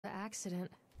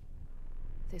accident.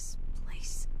 This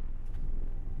place.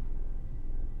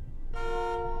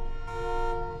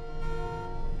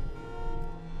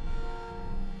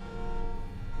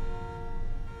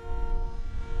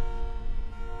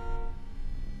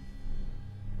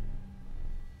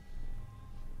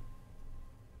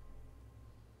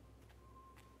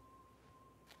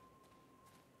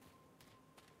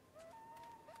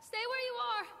 Stay where you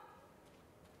are!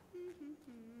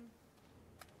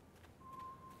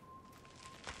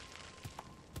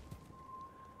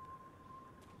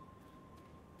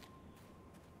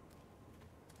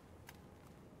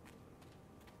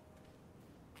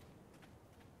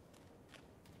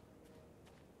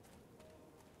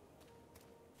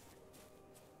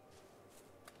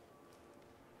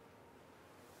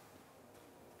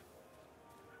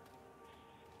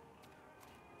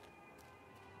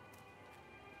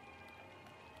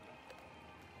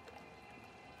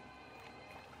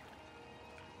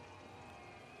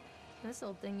 This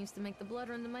old thing used to make the blood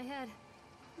run to my head.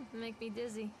 Make me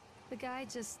dizzy. The guy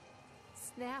just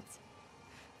snapped.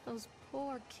 Those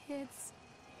poor kids.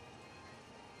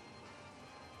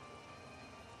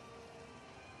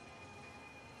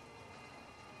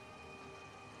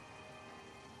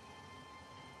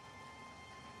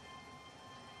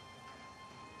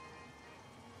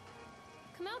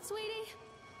 Come out, sweetie!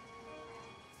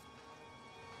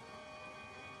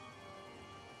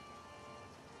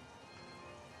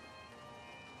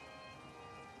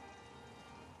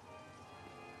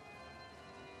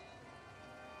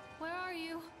 Where are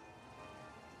you?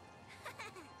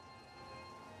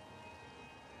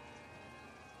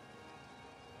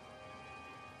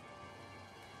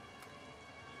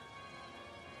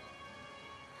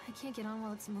 I can't get on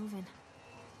while it's moving.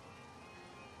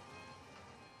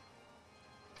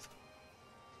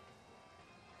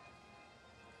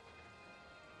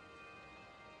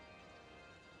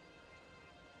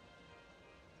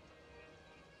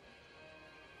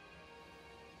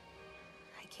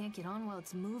 I can't get on while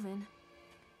it's moving.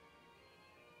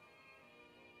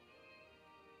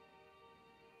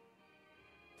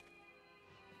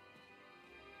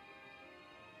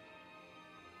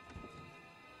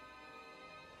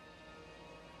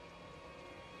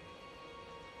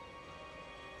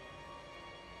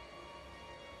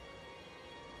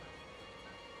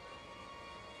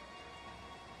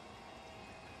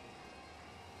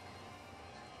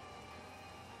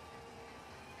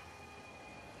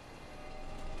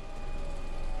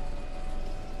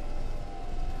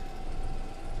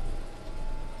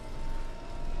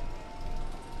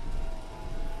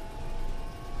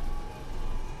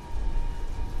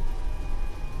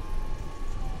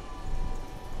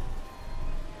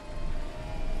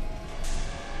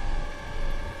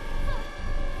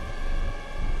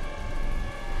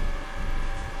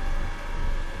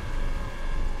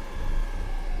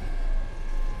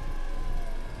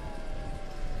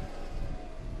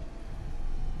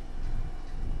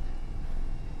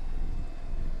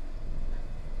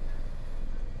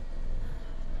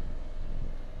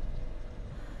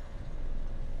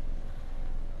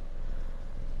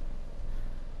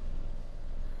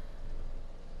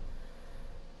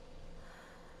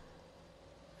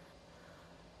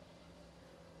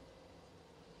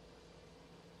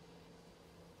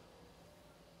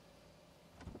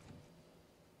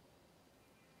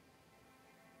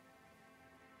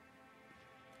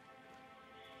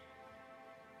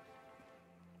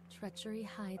 Treachery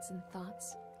hides in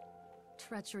thoughts.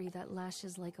 Treachery that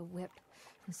lashes like a whip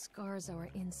and scars our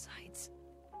insides.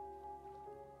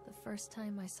 The first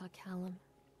time I saw Callum,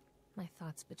 my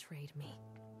thoughts betrayed me.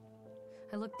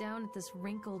 I looked down at this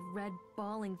wrinkled, red,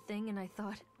 bawling thing and I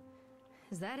thought,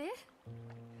 is that it?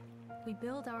 We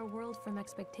build our world from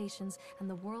expectations, and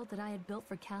the world that I had built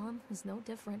for Callum is no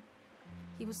different.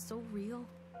 He was so real,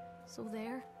 so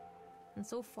there, and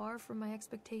so far from my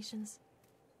expectations.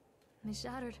 And they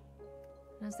shattered,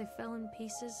 and as they fell in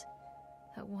pieces,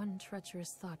 that one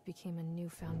treacherous thought became a new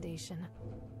foundation.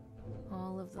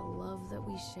 All of the love that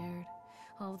we shared,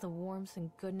 all of the warmth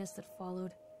and goodness that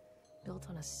followed, built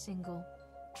on a single,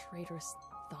 traitorous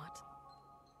thought.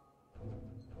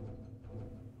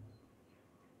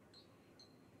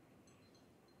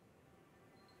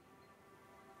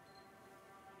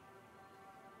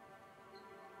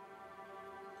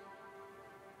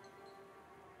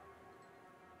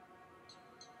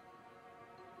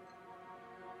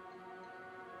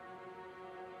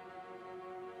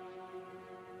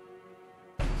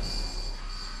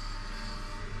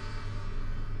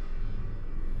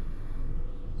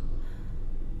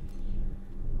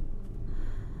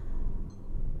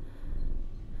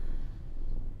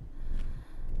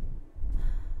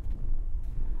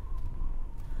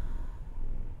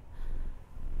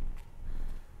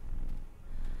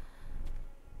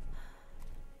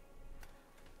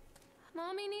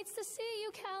 Mommy needs to see you,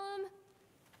 Callum.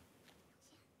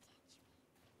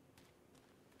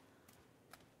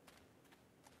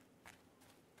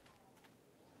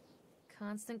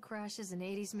 Constant crashes and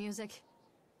 80s music.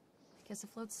 Guess it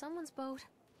floats someone's boat.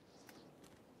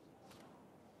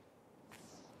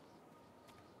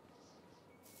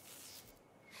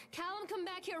 Callum, come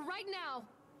back here right now!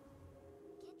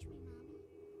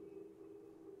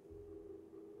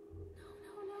 Catch me,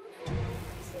 Mommy.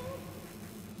 No.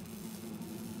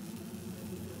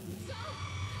 Stop!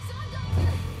 Stop,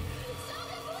 Doctor! Stop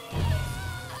it, please!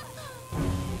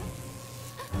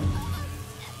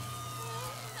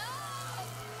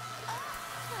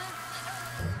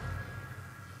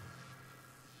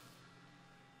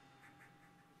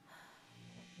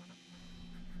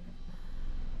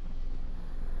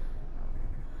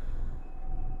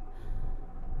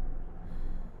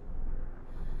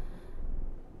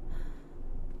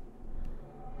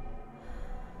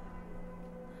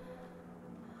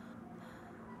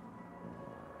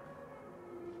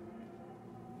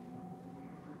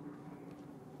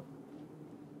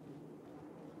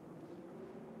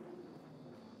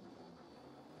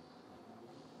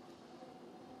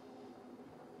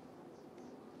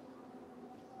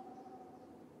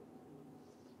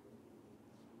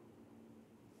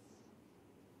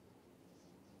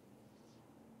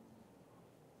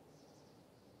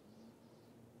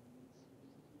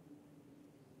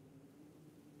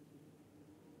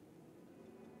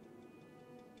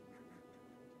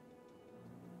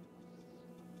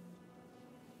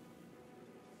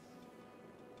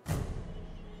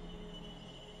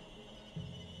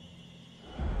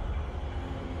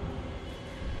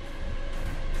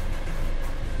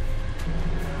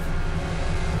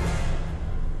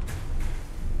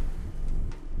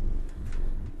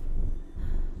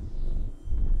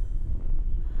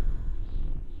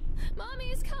 Mommy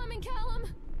is coming, Callum!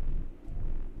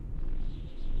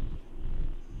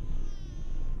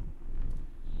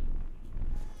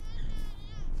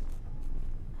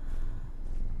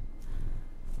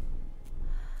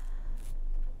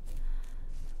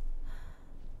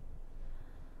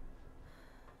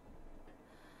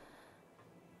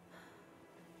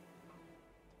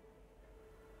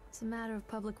 It's a matter of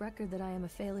public record that I am a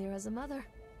failure as a mother.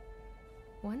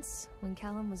 Once, when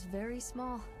Callum was very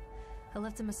small, I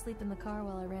left him asleep in the car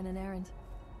while I ran an errand.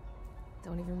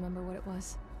 Don't even remember what it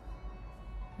was.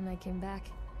 When I came back,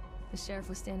 the sheriff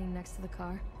was standing next to the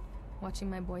car, watching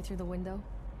my boy through the window.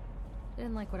 I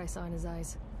didn't like what I saw in his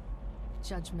eyes.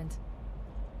 Judgment.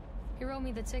 He wrote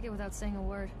me the ticket without saying a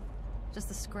word. Just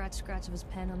the scratch of his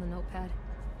pen on the notepad.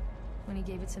 When he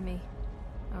gave it to me,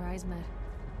 our eyes met.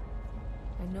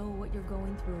 I know what you're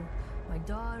going through. My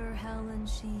daughter, Helen,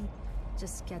 she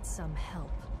just gets some help.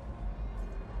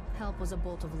 Help was a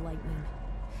bolt of lightning.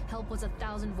 Help was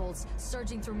 1,000 volts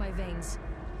surging through my veins.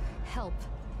 Help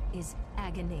is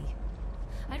agony.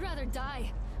 I'd rather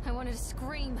die. I wanted to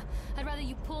scream. I'd rather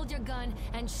you pulled your gun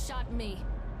and shot me.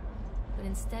 But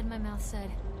instead my mouth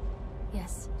said,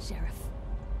 "Yes, Sheriff."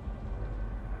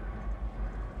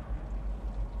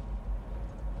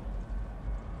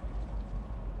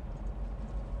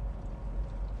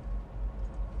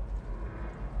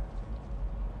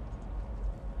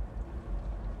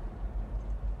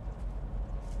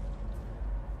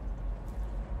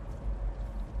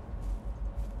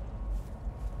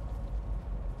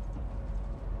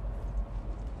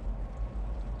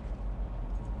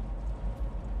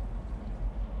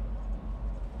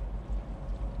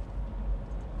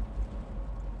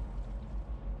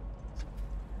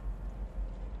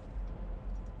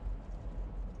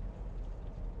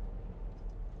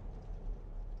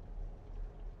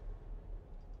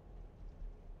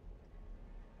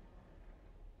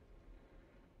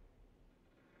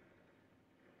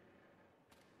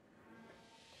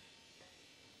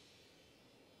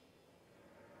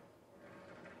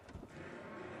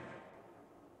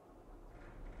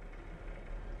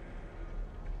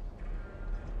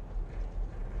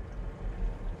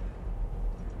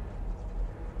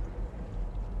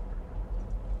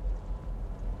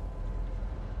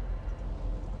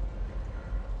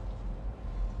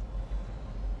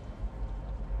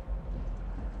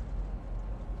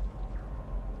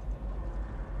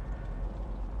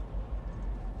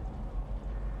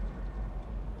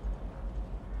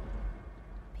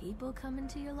 People come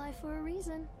into your life for a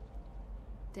reason.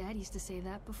 Dad used to say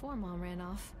that before Mom ran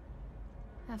off.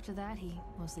 After that, he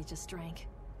mostly just drank.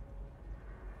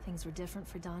 Things were different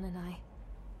for Don and I.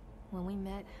 When we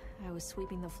met, I was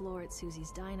sweeping the floor at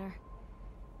Susie's diner.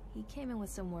 He came in with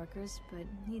some workers, but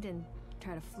he didn't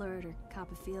try to flirt or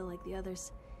cop a feel like the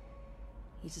others.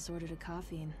 He just ordered a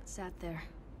coffee and sat there,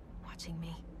 watching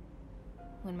me.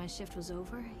 When my shift was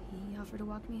over, he offered to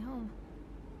walk me home.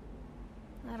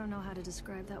 I don't know how to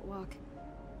describe that walk.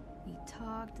 We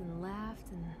talked and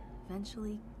laughed and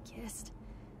eventually kissed.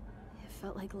 It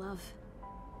felt like love.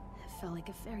 It felt like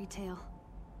a fairy tale.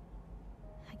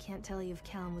 I can't tell you if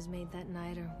Callum was made that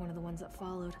night or one of the ones that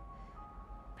followed.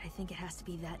 But I think it has to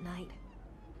be that night.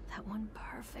 That one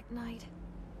perfect night.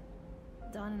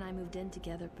 Dawn and I moved in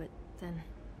together, but then,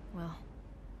 well,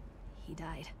 he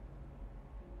died.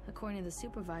 According to the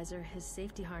supervisor, his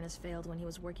safety harness failed when he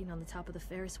was working on the top of the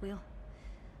Ferris wheel.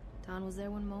 Dawn was there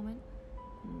one moment,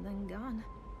 and then gone.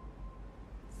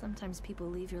 Sometimes people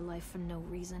leave your life for no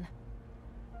reason.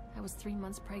 I was 3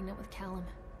 months pregnant with Callum.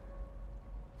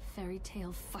 Fairy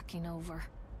tale fucking over.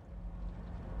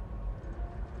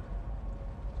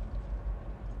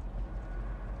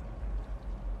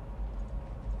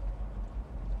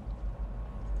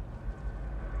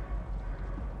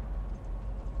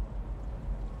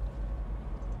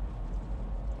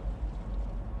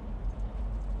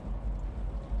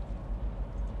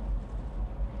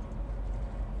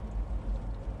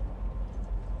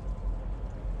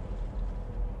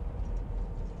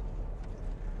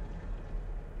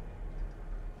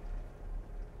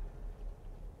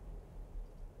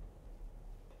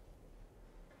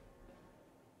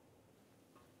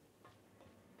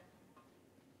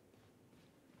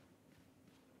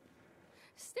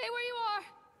 Stay where you are!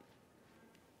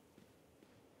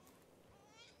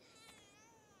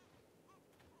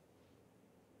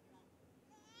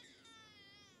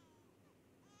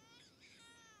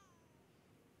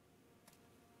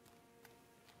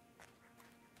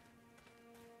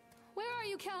 Where are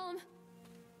you, Callum?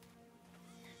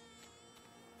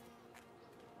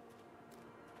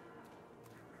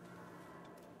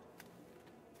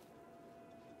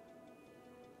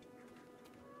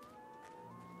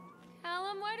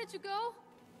 Callum, where did you go?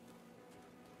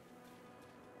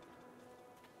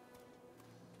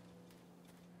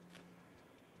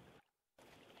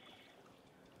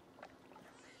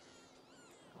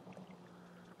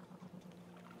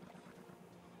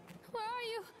 Where are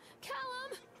you?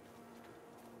 Callum!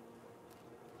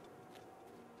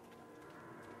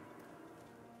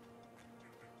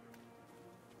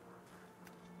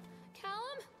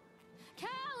 Callum?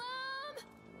 Callum!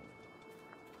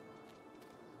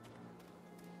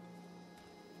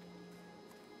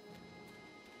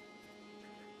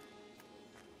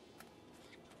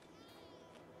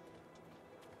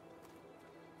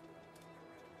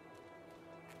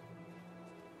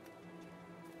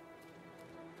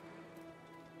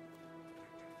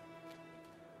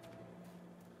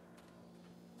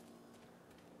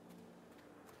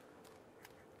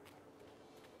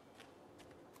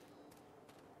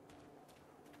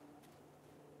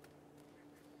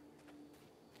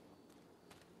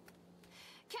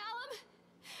 Callum!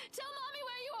 Tell Mommy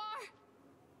where you are!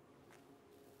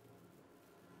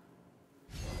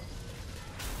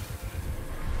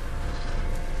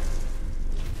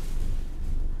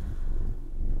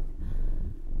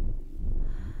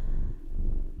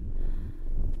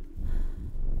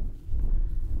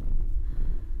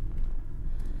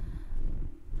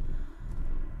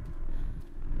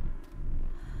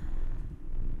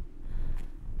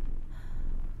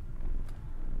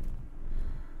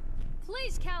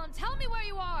 Please, Callum, tell me where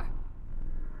you are!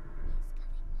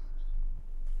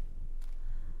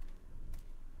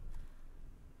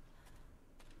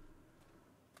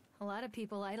 A lot of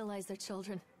people idolize their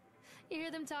children. You hear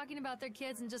them talking about their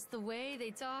kids and just the way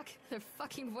they talk, their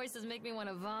fucking voices make me want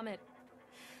to vomit.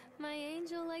 My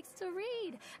angel likes to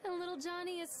read, and little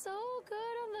Johnny is so good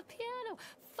on the piano.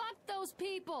 Fuck those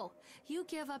people! You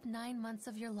give up 9 months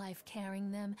of your life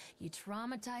carrying them, you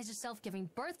traumatize yourself giving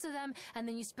birth to them, and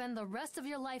then you spend the rest of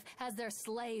your life as their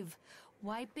slave.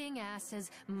 Wiping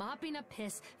asses, mopping up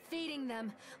piss, feeding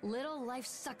them. Little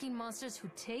life-sucking monsters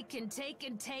who take and take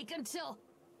and take until...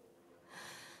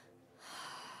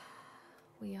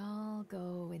 we all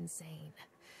go insane.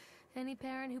 Any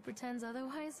parent who pretends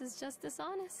otherwise is just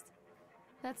dishonest.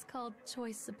 That's called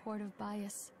choice supportive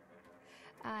bias.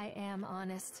 I am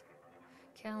honest.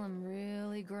 Callum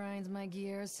really grinds my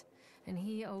gears, and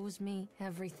he owes me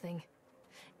everything.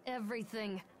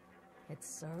 Everything. It'd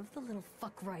serve the little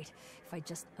fuck right if I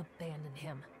just abandoned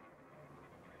him.